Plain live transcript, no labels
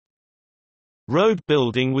Road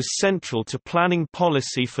building was central to planning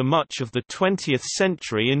policy for much of the 20th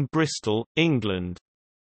century in Bristol, England.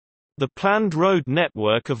 The planned road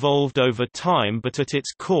network evolved over time, but at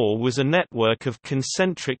its core was a network of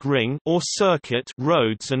concentric ring or circuit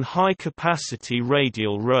roads and high-capacity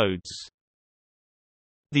radial roads.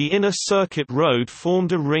 The inner circuit road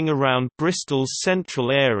formed a ring around Bristol's central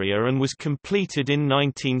area and was completed in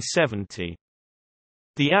 1970.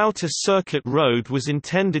 The outer circuit road was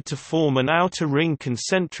intended to form an outer ring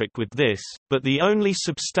concentric with this, but the only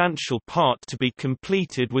substantial part to be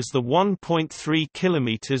completed was the 1.3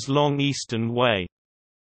 km long Eastern Way.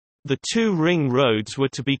 The two ring roads were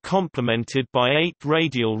to be complemented by 8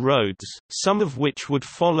 radial roads, some of which would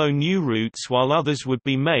follow new routes while others would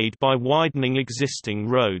be made by widening existing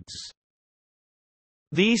roads.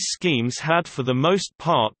 These schemes had for the most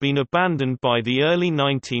part been abandoned by the early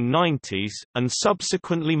 1990s, and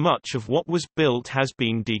subsequently much of what was built has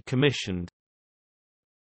been decommissioned.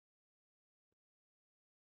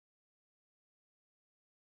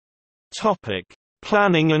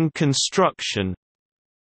 Planning and construction.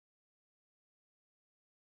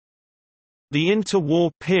 The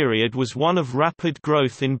interwar period was one of rapid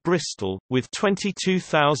growth in Bristol, with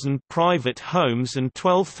 22,000 private homes and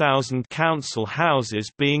 12,000 council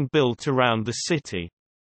houses being built around the city.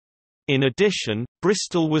 In addition,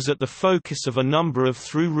 Bristol was at the focus of a number of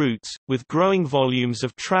through routes, with growing volumes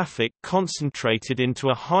of traffic concentrated into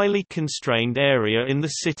a highly constrained area in the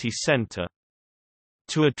city centre.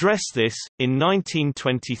 To address this, in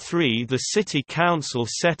 1923 the City Council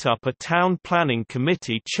set up a town planning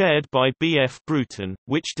committee chaired by B. F. Bruton,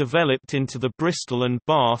 which developed into the Bristol and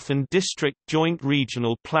Bath and District Joint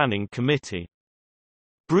Regional Planning Committee.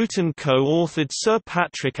 Bruton co-authored Sir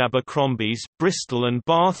Patrick Abercrombie's Bristol and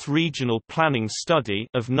Bath Regional Planning Study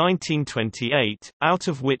of 1928, out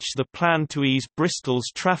of which the plan to ease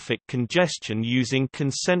Bristol's traffic congestion using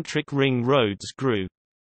concentric ring roads grew.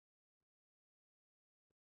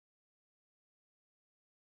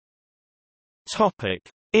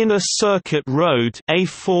 Inner Circuit Road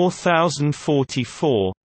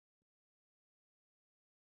A4044.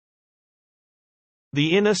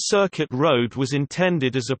 The Inner Circuit Road was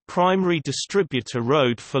intended as a primary distributor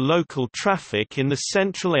road for local traffic in the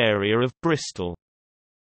central area of Bristol.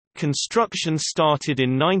 Construction started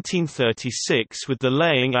in 1936 with the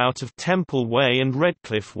laying out of Temple Way and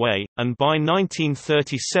Redcliffe Way, and by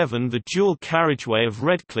 1937 the dual carriageway of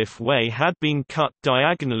Redcliffe Way had been cut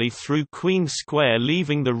diagonally through Queen Square,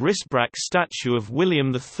 leaving the Risbrack statue of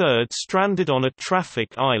William III stranded on a traffic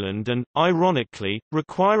island and, ironically,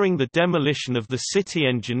 requiring the demolition of the city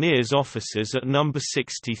engineers' offices at No.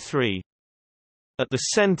 63. At the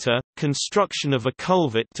centre, construction of a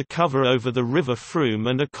culvert to cover over the River Frome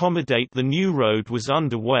and accommodate the new road was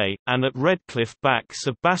underway, and at Redcliffe Backs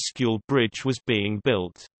a bascule bridge was being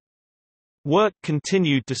built. Work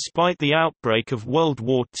continued despite the outbreak of World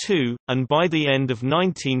War II, and by the end of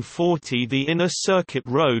 1940 the Inner Circuit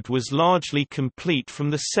Road was largely complete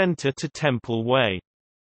from the centre to Temple Way.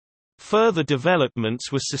 Further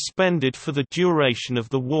developments were suspended for the duration of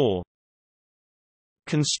the war.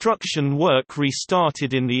 Construction work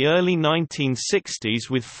restarted in the early 1960s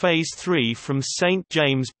with Phase 3 from St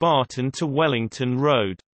James Barton to Wellington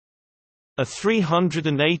Road. A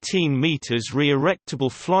 318 metres re-erectable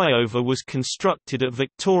flyover was constructed at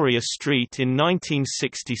Victoria Street in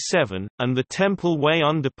 1967, and the Temple Way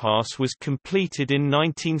underpass was completed in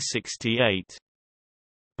 1968.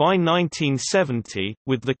 By 1970,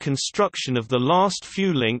 with the construction of the last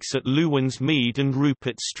few links at Lewins Mead and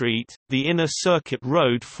Rupert Street, the Inner Circuit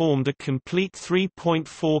Road formed a complete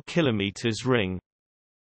 3.4 km ring.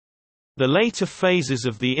 The later phases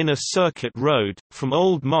of the Inner Circuit Road, from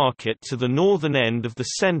Old Market to the northern end of the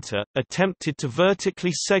centre, attempted to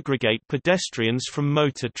vertically segregate pedestrians from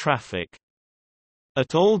motor traffic.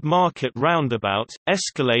 At Old Market Roundabout,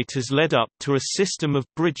 escalators led up to a system of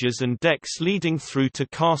bridges and decks leading through to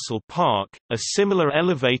Castle Park. A similar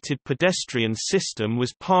elevated pedestrian system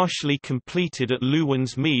was partially completed at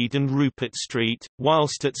Lewins Mead and Rupert Street,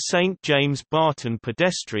 whilst at St James Barton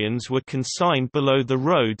pedestrians were consigned below the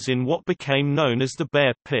roads in what became known as the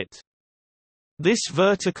Bear Pit. This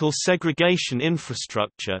vertical segregation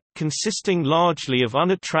infrastructure, consisting largely of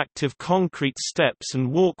unattractive concrete steps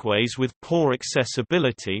and walkways with poor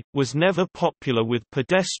accessibility, was never popular with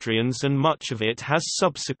pedestrians and much of it has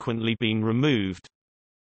subsequently been removed.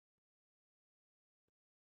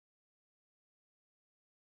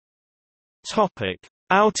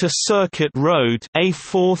 Outer Circuit Road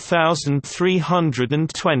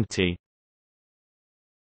A4320.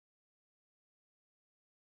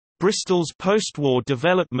 Bristol's post-war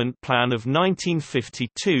development plan of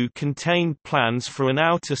 1952 contained plans for an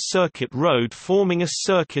outer circuit road forming a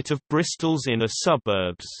circuit of Bristol's inner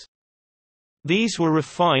suburbs. These were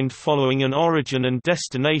refined following an origin and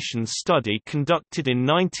destination study conducted in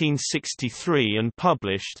 1963 and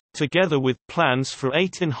published, together with plans for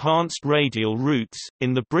 8 enhanced radial routes,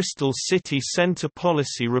 in the Bristol City Centre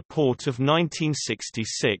Policy Report of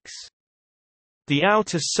 1966. The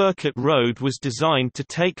outer circuit road was designed to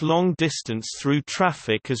take long-distance through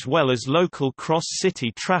traffic as well as local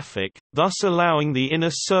cross-city traffic, thus allowing the inner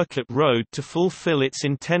circuit road to fulfill its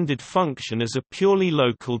intended function as a purely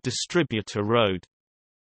local distributor road.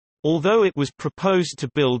 Although it was proposed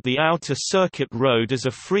to build the outer circuit road as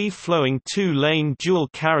a free-flowing two-lane dual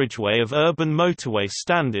carriageway of urban motorway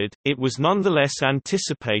standard, it was nonetheless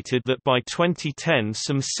anticipated that by 2010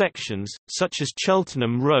 some sections, such as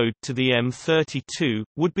Cheltenham Road to the M32,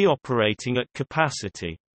 would be operating at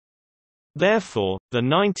capacity. Therefore, the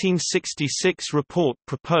 1966 report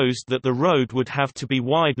proposed that the road would have to be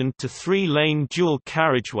widened to 3-lane dual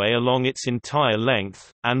carriageway along its entire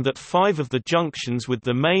length, and that 5 of the junctions with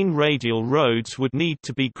the main radial roads would need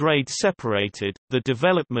to be grade separated. The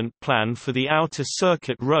development plan for the outer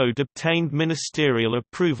circuit road obtained ministerial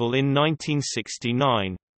approval in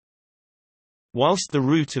 1969. Whilst the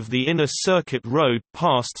route of the inner circuit road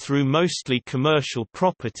passed through mostly commercial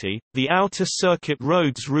property, the outer circuit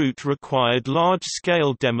road's route required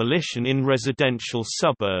large-scale demolition in residential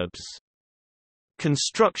suburbs.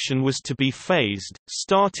 Construction was to be phased,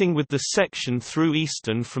 starting with the section through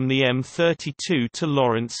Easton from the M32 to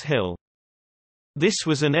Lawrence Hill. This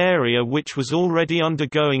was an area which was already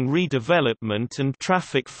undergoing redevelopment, and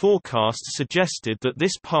traffic forecasts suggested that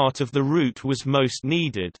this part of the route was most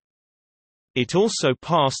needed. It also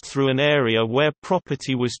passed through an area where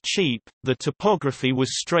property was cheap, the topography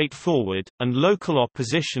was straightforward, and local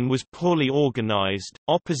opposition was poorly organized.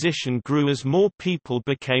 Opposition grew as more people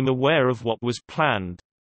became aware of what was planned.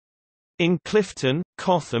 In Clifton,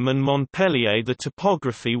 Cotham and Montpellier the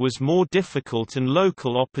topography was more difficult and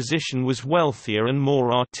local opposition was wealthier and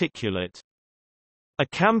more articulate. A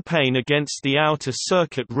campaign against the outer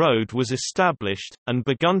circuit road was established, and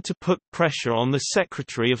begun to put pressure on the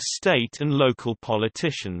Secretary of State and local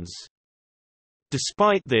politicians.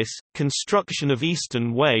 Despite this, construction of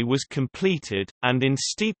Easton Way was completed, and in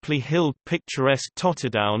steeply hilled picturesque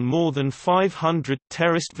Totterdown more than 500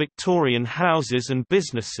 terraced Victorian houses and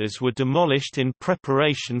businesses were demolished in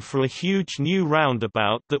preparation for a huge new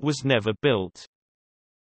roundabout that was never built.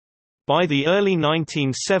 By the early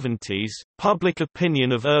 1970s, public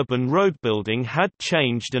opinion of urban roadbuilding had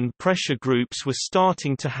changed and pressure groups were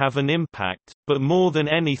starting to have an impact, but more than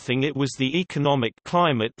anything it was the economic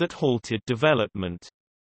climate that halted development.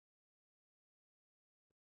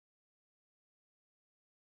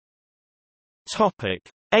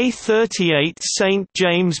 A38 St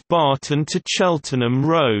James Barton to Cheltenham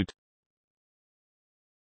Road.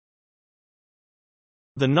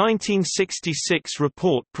 The 1966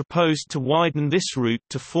 report proposed to widen this route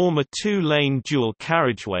to form a 2-lane dual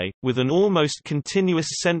carriageway, with an almost continuous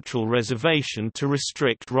central reservation to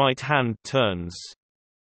restrict right-hand turns.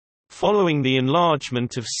 Following the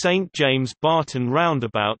enlargement of St James Barton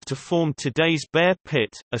roundabout to form today's Bear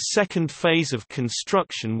Pit, a second phase of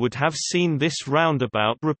construction would have seen this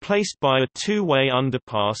roundabout replaced by a 2-way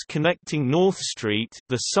underpass connecting North Street,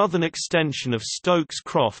 the southern extension of Stokes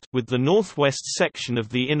Croft, with the northwest section of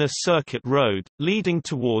the inner circuit road, leading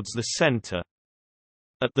towards the centre.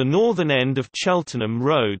 At the northern end of Cheltenham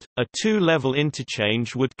Road, a 2-level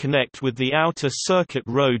interchange would connect with the outer circuit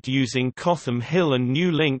road using Cotham Hill and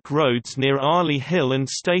New Link roads near Arley Hill and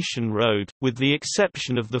Station Road, with the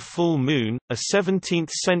exception of the Full Moon, a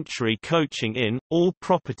 17th-century coaching inn. All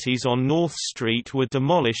properties on North Street were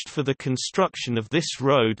demolished for the construction of this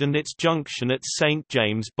road and its junction at St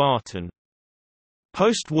James Barton.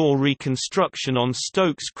 Post-war reconstruction on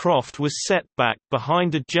Stokes Croft was set back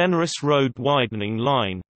behind a generous road widening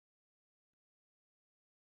line.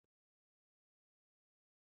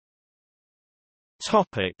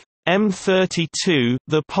 M32,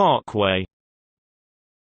 the Parkway.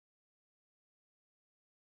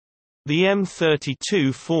 The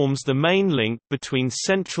M32 forms the main link between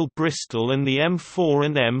central Bristol and the M4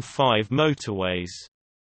 and M5 motorways.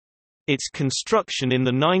 Its construction in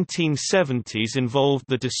the 1970s involved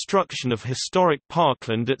the destruction of historic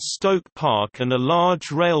parkland at Stoke Park and a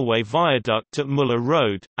large railway viaduct at Muller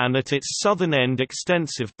Road, and at its southern end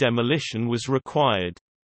extensive demolition was required.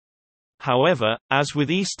 However, as with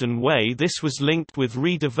Easton Way, this was linked with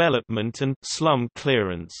redevelopment and slum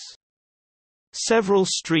clearance. Several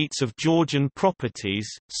streets of Georgian properties,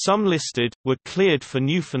 some listed, were cleared for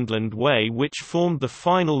Newfoundland Way, which formed the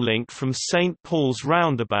final link from St Paul's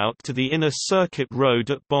Roundabout to the Inner Circuit Road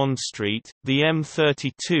at Bond Street. The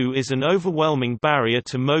M32 is an overwhelming barrier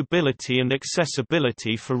to mobility and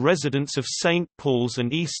accessibility for residents of St Paul's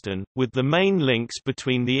and Easton, with the main links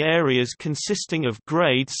between the areas consisting of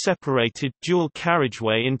grade-separated dual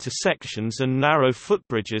carriageway intersections and narrow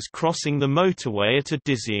footbridges crossing the motorway at a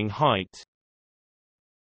dizzying height.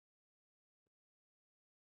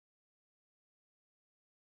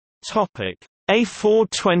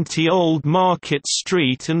 A420 Old Market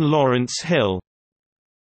Street and Lawrence Hill.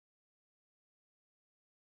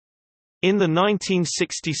 In the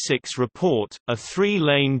 1966 report, a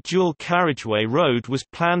three-lane dual carriageway road was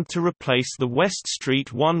planned to replace the West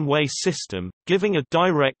Street one-way system, giving a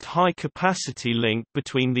direct high-capacity link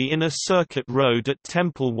between the Inner Circuit Road at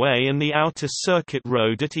Temple Way and the Outer Circuit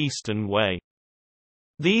Road at Easton Way.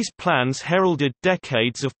 These plans heralded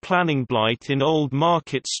decades of planning blight in Old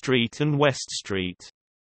Market Street and West Street.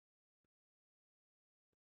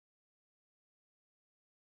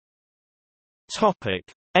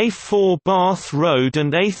 A4 Bath Road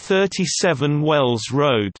and A37 Wells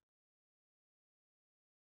Road.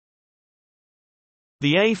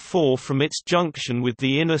 The A4 from its junction with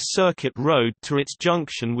the Inner Circuit Road to its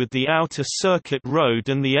junction with the Outer Circuit Road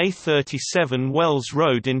and the A37 Wells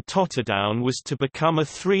Road in Totterdown was to become a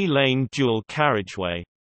three-lane dual carriageway.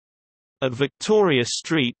 At Victoria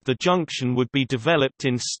Street the junction would be developed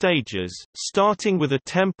in stages, starting with a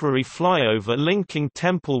temporary flyover linking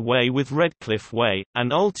Temple Way with Redcliffe Way,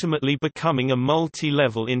 and ultimately becoming a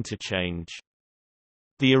multi-level interchange.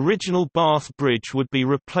 The original Bath Bridge would be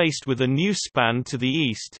replaced with a new span to the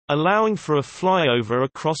east, allowing for a flyover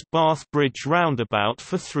across Bath Bridge roundabout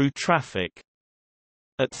for through traffic.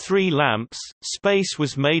 At 3 Lamps, space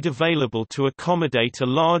was made available to accommodate a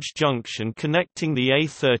large junction connecting the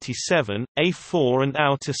A37, A4 and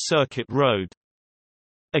Outer Circuit Road.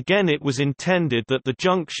 Again, it was intended that the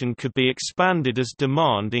junction could be expanded as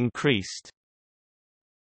demand increased.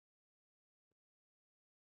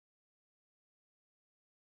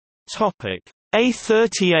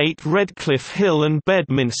 A38 Redcliffe Hill and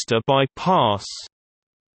Bedminster bypass.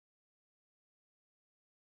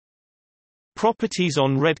 Properties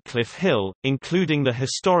on Redcliffe Hill, including the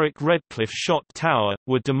historic Redcliffe Shot Tower,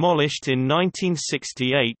 were demolished in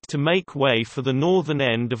 1968 to make way for the northern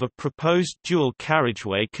end of a proposed dual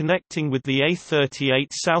carriageway connecting with the A38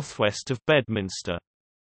 southwest of Bedminster.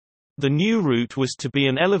 The new route was to be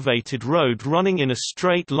an elevated road running in a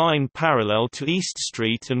straight line parallel to East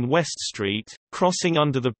Street and West Street, crossing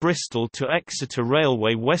under the Bristol to Exeter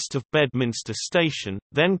Railway west of Bedminster Station,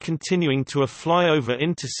 then continuing to a flyover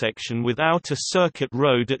intersection with Outer Circuit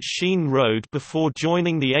Road at Sheen Road before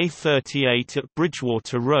joining the A38 at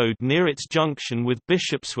Bridgewater Road near its junction with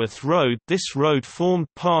Bishopsworth Road. This road formed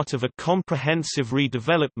part of a comprehensive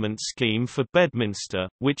redevelopment scheme for Bedminster,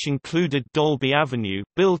 which included Dolby Avenue,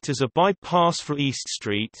 built as a bypass for East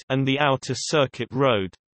Street, and the Outer Circuit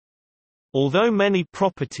Road. Although many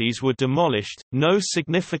properties were demolished, no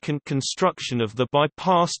significant construction of the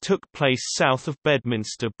bypass took place south of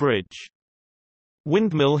Bedminster Bridge.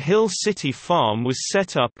 Windmill Hill City Farm was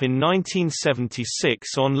set up in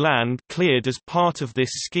 1976 on land cleared as part of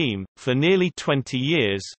this scheme. For nearly 20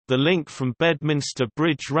 years, the link from Bedminster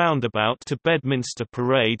Bridge roundabout to Bedminster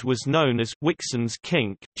Parade was known as Wixon's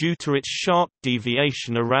Kink, due to its sharp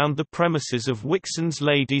deviation around the premises of Wixon's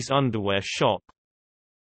ladies' underwear shop.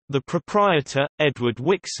 The proprietor, Edward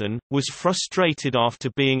Wixon, was frustrated after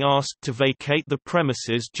being asked to vacate the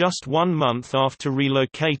premises just 1 month after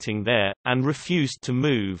relocating there, and refused to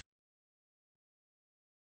move.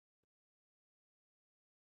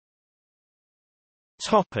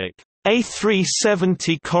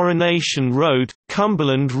 A370 Coronation Road,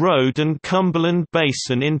 Cumberland Road and Cumberland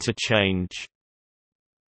Basin Interchange.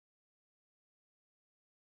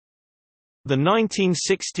 The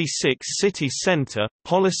 1966 City Centre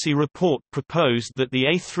Policy Report proposed that the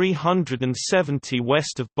A370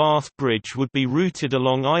 west of Bath Bridge would be routed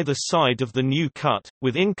along either side of the new cut,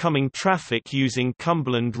 with incoming traffic using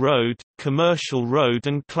Cumberland Road, Commercial Road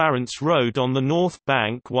and Clarence Road on the north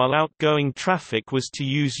bank, while outgoing traffic was to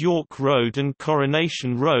use York Road and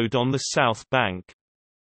Coronation Road on the south bank.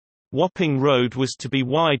 Wapping Road was to be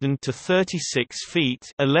widened to 36 feet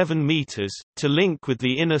 (11 meters) to link with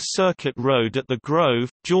the Inner Circuit Road at the Grove.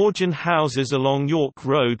 Georgian houses along York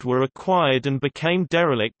Road were acquired and became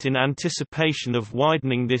derelict in anticipation of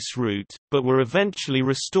widening this route, but were eventually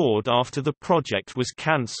restored after the project was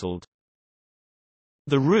cancelled.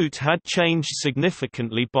 The route had changed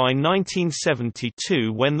significantly by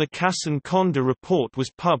 1972 when the Casson-Conda report was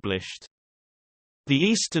published. The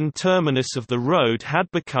eastern terminus of the road had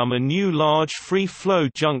become a new large free-flow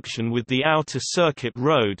junction with the Outer Circuit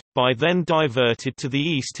Road, by then diverted to the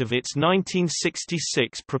east of its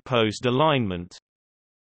 1966 proposed alignment.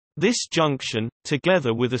 This junction,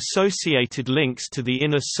 together with associated links to the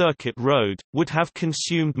Inner Circuit Road, would have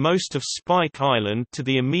consumed most of Spike Island to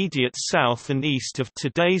the immediate south and east of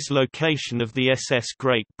today's location of the SS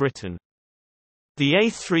Great Britain. The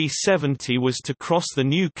A370 was to cross the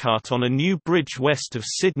New Cut on a new bridge west of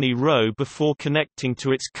Sydney Row before connecting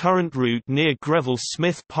to its current route near Greville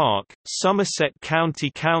Smith Park. Somerset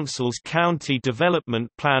County Council's County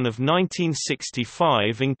Development Plan of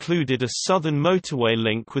 1965 included a southern motorway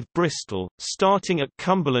link with Bristol, starting at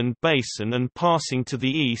Cumberland Basin and passing to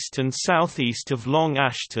the east and southeast of Long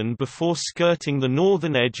Ashton before skirting the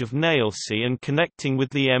northern edge of Nailsea and connecting with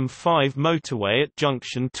the M5 motorway at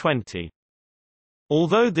Junction 20.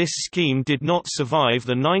 Although this scheme did not survive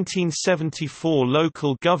the 1974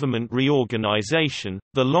 local government reorganisation,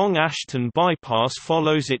 the Long Ashton bypass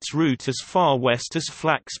follows its route as far west as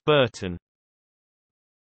Flax Burton.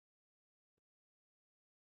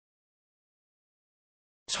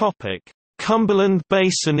 Cumberland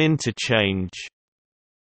Basin Interchange.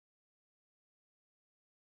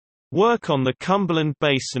 Work on the Cumberland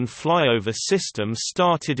Basin flyover system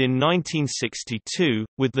started in 1962,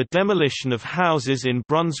 with the demolition of houses in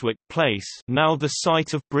Brunswick Place, now the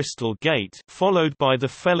site of Bristol Gate, followed by the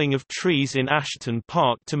felling of trees in Ashton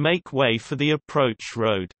Park to make way for the approach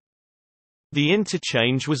road. The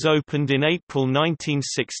interchange was opened in April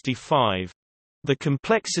 1965. The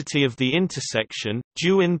complexity of the intersection,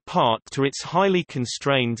 due in part to its highly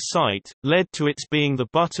constrained site, led to its being the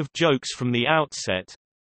butt of jokes from the outset.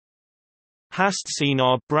 Hast seen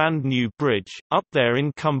our brand new bridge, up there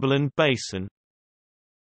in Cumberland Basin?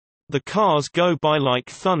 The cars go by like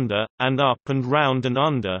thunder, and up and round and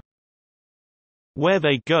under. Where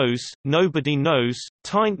they goes, nobody knows,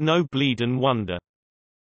 tain't no bleedin' wonder.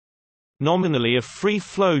 Nominally a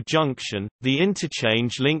free-flow junction, the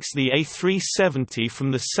interchange links the A370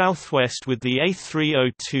 from the southwest with the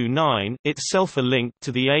A3029, itself a link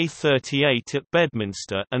to the A38 at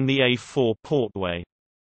Bedminster and the A4 Portway.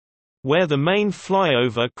 Where the main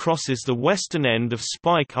flyover crosses the western end of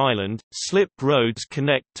Spike Island, slip roads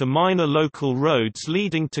connect to minor local roads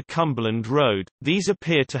leading to Cumberland Road. These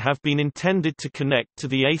appear to have been intended to connect to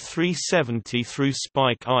the A370 through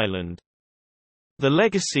Spike Island. The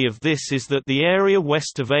legacy of this is that the area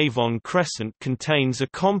west of Avon Crescent contains a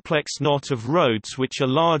complex knot of roads which are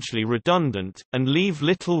largely redundant, and leave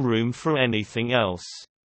little room for anything else.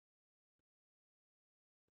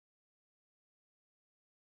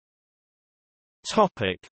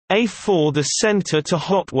 A4 The centre to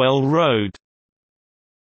Hotwell Road.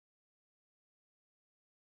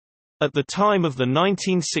 At the time of the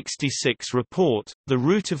 1966 report, the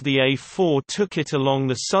route of the A4 took it along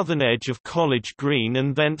the southern edge of College Green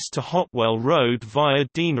and thence to Hotwell Road via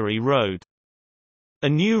Deanery Road. A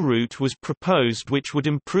new route was proposed which would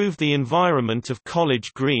improve the environment of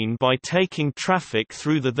College Green by taking traffic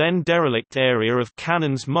through the then derelict area of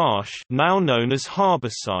Cannons Marsh, now known as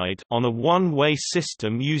Harbourside, on a one-way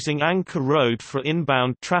system using Anchor Road for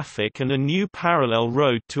inbound traffic and a new parallel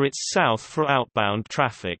road to its south for outbound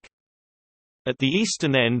traffic. At the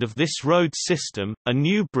eastern end of this road system, a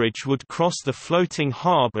new bridge would cross the floating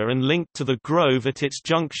harbour and link to the Grove at its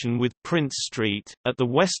junction with Prince Street. At the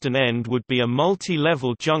western end would be a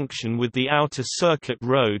multi-level junction with the Outer Circuit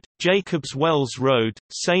Road, Jacobs Wells Road,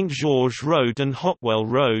 St George Road and Hotwell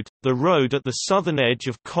Road. The road at the southern edge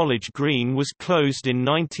of College Green was closed in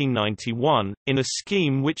 1991, in a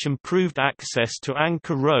scheme which improved access to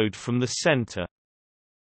Anchor Road from the centre.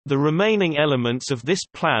 The remaining elements of this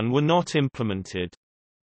plan were not implemented.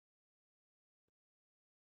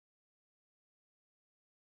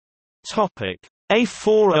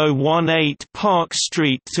 A4018 Park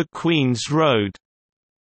Street to Queen's Road.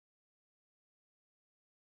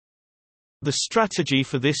 The strategy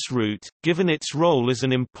for this route, given its role as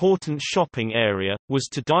an important shopping area, was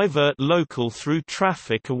to divert local through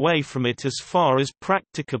traffic away from it as far as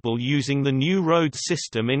practicable using the new road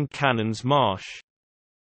system in Cannons Marsh.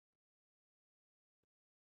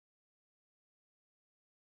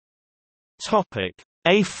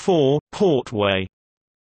 A4 Portway.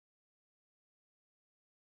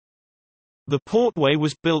 The Portway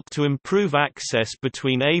was built to improve access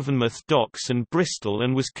between Avonmouth Docks and Bristol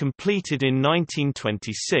and was completed in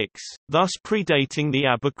 1926, thus predating the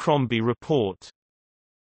Abercrombie report.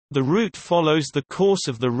 The route follows the course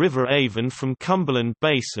of the River Avon from Cumberland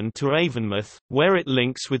Basin to Avonmouth, where it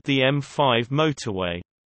links with the M5 motorway.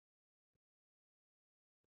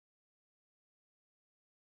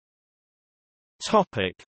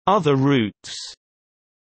 Other routes.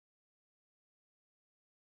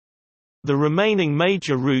 The remaining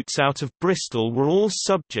major routes out of Bristol were all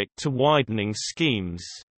subject to widening schemes.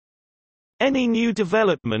 Any new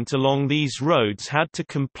development along these roads had to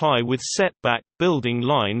comply with setback building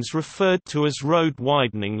lines referred to as road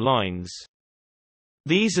widening lines.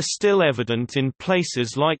 These are still evident in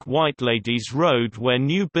places like Whiteladies Road, where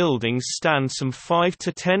new buildings stand some 5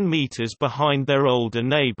 to 10 metres behind their older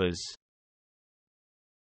neighbours.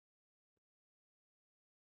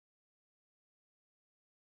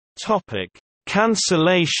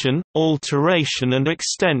 Cancellation, alteration and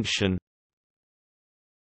extension.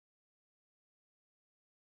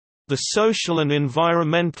 The social and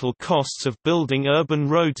environmental costs of building urban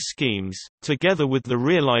road schemes, together with the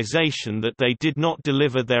realization that they did not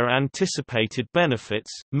deliver their anticipated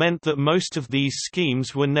benefits, meant that most of these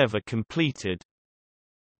schemes were never completed.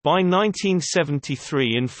 By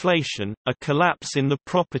 1973, inflation, a collapse in the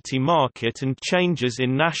property market and changes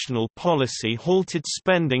in national policy halted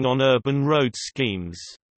spending on urban road schemes.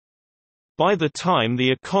 By the time the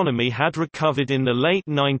economy had recovered in the late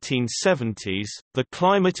 1970s, the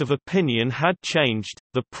climate of opinion had changed,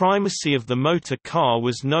 the primacy of the motor car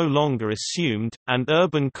was no longer assumed, and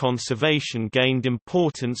urban conservation gained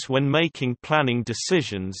importance when making planning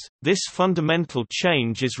decisions. This fundamental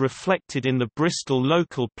change is reflected in the Bristol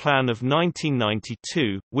Local Plan of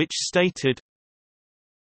 1992, which stated,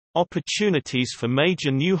 "Opportunities for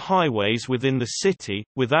major new highways within the city,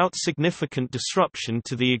 without significant disruption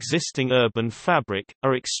to the existing urban fabric,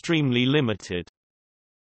 are extremely limited.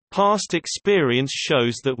 Past experience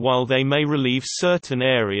shows that while they may relieve certain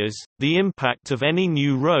areas, the impact of any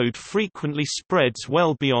new road frequently spreads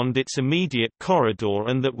well beyond its immediate corridor,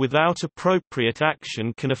 and that without appropriate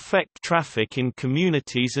action can affect traffic in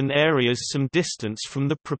communities and areas some distance from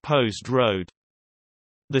the proposed road.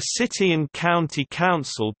 The City and County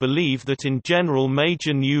Council believe that in general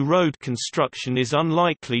major new road construction is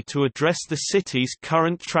unlikely to address the city's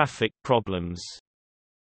current traffic problems."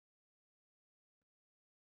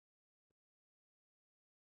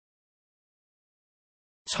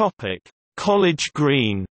 College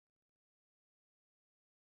Green.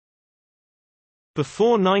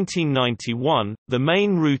 Before 1991, the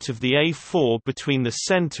main route of the A4 between the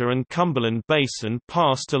centre and Cumberland Basin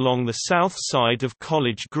passed along the south side of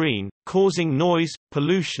College Green, causing noise,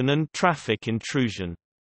 pollution and traffic intrusion.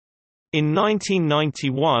 In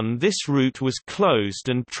 1991 this route was closed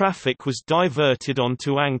and traffic was diverted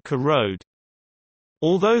onto Anchor Road.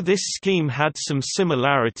 Although this scheme had some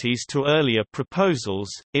similarities to earlier proposals,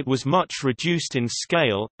 it was much reduced in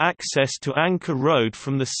scale. Access to Anchor Road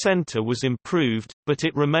from the centre was improved, but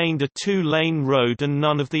it remained a two-lane road and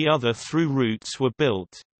none of the other through routes were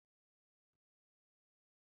built.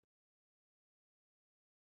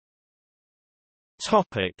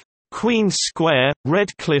 Topic: Queen Square,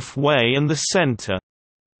 Redcliffe Way and the centre.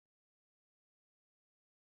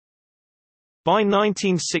 By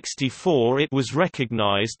 1964 it was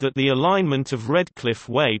recognised that the alignment of Redcliffe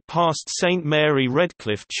Way past St Mary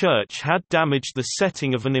Redcliffe Church had damaged the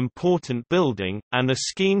setting of an important building, and a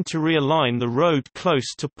scheme to realign the road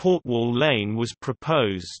close to Portway Lane was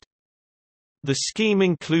proposed. The scheme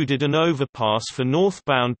included an overpass for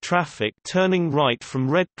northbound traffic turning right from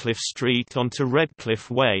Redcliffe Street onto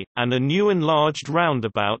Redcliffe Way, and a new enlarged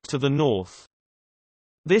roundabout to the north.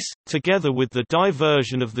 This, together with the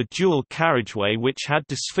diversion of the dual carriageway which had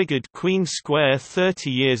disfigured Queen Square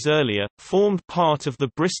 30 years earlier, formed part of the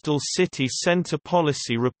Bristol City Centre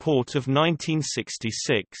Policy Report of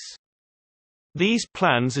 1966. These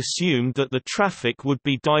plans assumed that the traffic would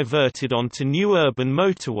be diverted onto new urban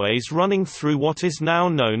motorways running through what is now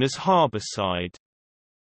known as Harbourside.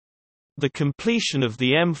 The completion of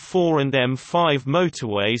the M4 and M5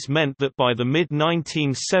 motorways meant that by the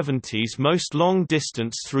mid-1970s most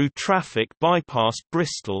long-distance through traffic bypassed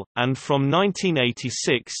Bristol, and from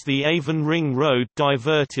 1986 the Avon Ring Road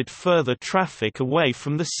diverted further traffic away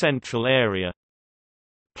from the central area.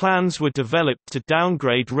 Plans were developed to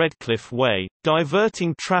downgrade Redcliffe Way,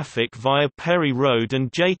 diverting traffic via Perry Road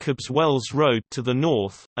and Jacobs Wells Road to the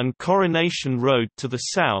north, and Coronation Road to the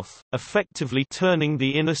south, effectively turning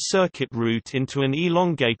the inner circuit route into an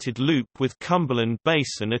elongated loop with Cumberland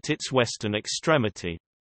Basin at its western extremity.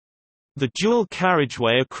 The dual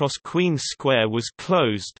carriageway across Queen's Square was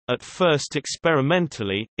closed, at first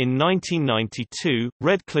experimentally. In 1992,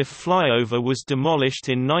 Redcliffe flyover was demolished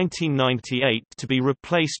in 1998 to be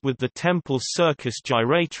replaced with the Temple Circus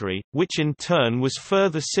Gyratory, which in turn was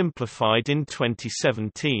further simplified in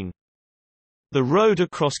 2017. The road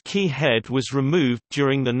across Quay Head was removed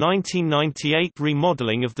during the 1998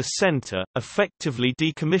 remodelling of the centre, effectively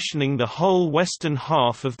decommissioning the whole western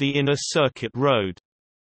half of the inner circuit road.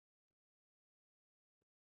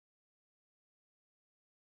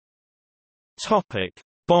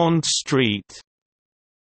 Bond Street.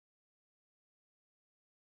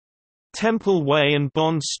 Temple Way and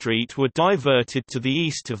Bond Street were diverted to the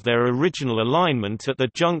east of their original alignment at the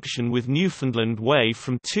junction with Newfoundland Way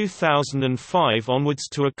from 2005 onwards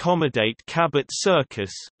to accommodate Cabot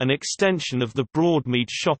Circus, an extension of the Broadmead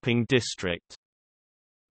shopping district.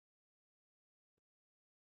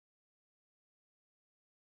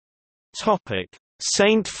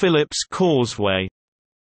 St Philips Causeway.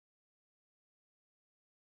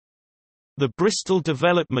 The Bristol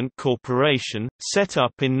Development Corporation, set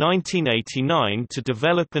up in 1989 to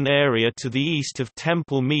develop an area to the east of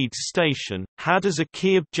Temple Meads Station, had as a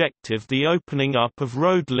key objective the opening up of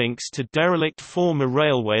road links to derelict former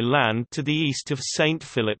railway land to the east of St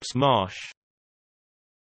Philips Marsh.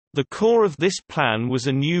 The core of this plan was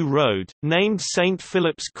a new road, named St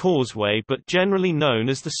Philips Causeway but generally known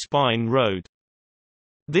as the Spine Road.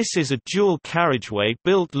 This is a dual carriageway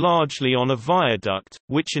built largely on a viaduct,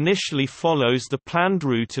 which initially follows the planned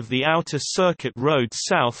route of the Outer Circuit Road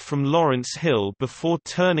south from Lawrence Hill before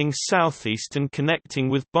turning southeast and connecting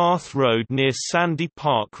with Bath Road near Sandy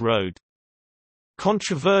Park Road.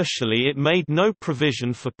 Controversially, it made no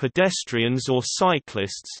provision for pedestrians or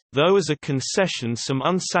cyclists, though as a concession some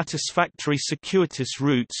unsatisfactory circuitous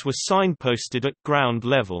routes were signposted at ground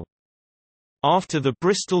level. After the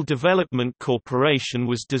Bristol Development Corporation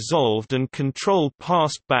was dissolved and control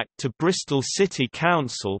passed back to Bristol City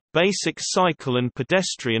Council, basic cycle and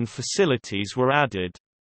pedestrian facilities were added.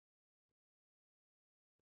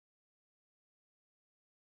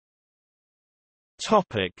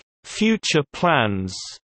 Future plans.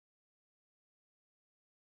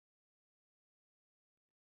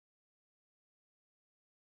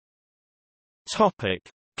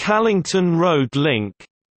 Callington Road link.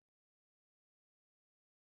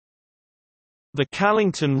 The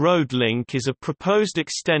Callington Road link is a proposed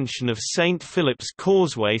extension of St Philips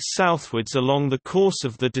Causeway southwards along the course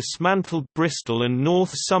of the dismantled Bristol and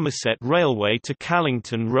North Somerset Railway to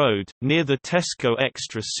Callington Road, near the Tesco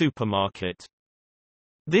Extra supermarket.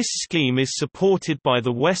 This scheme is supported by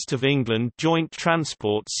the West of England Joint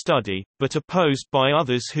Transport Study, but opposed by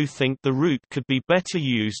others who think the route could be better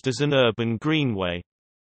used as an urban greenway.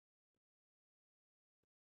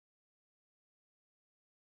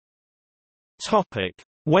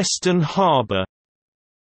 Western Harbour.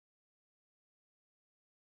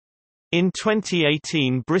 In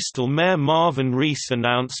 2018, Bristol Mayor Marvin Rees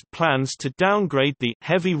announced plans to downgrade the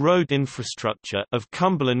heavy road infrastructure of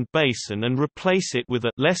Cumberland Basin and replace it with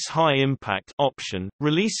a less high-impact option,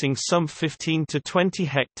 releasing some 15 to 20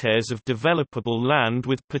 hectares of developable land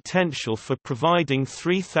with potential for providing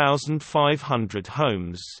 3,500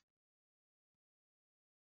 homes.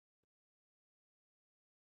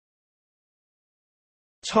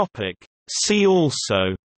 See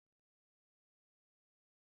also: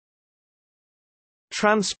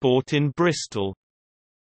 Transport in Bristol,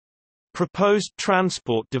 proposed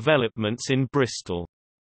transport developments in Bristol.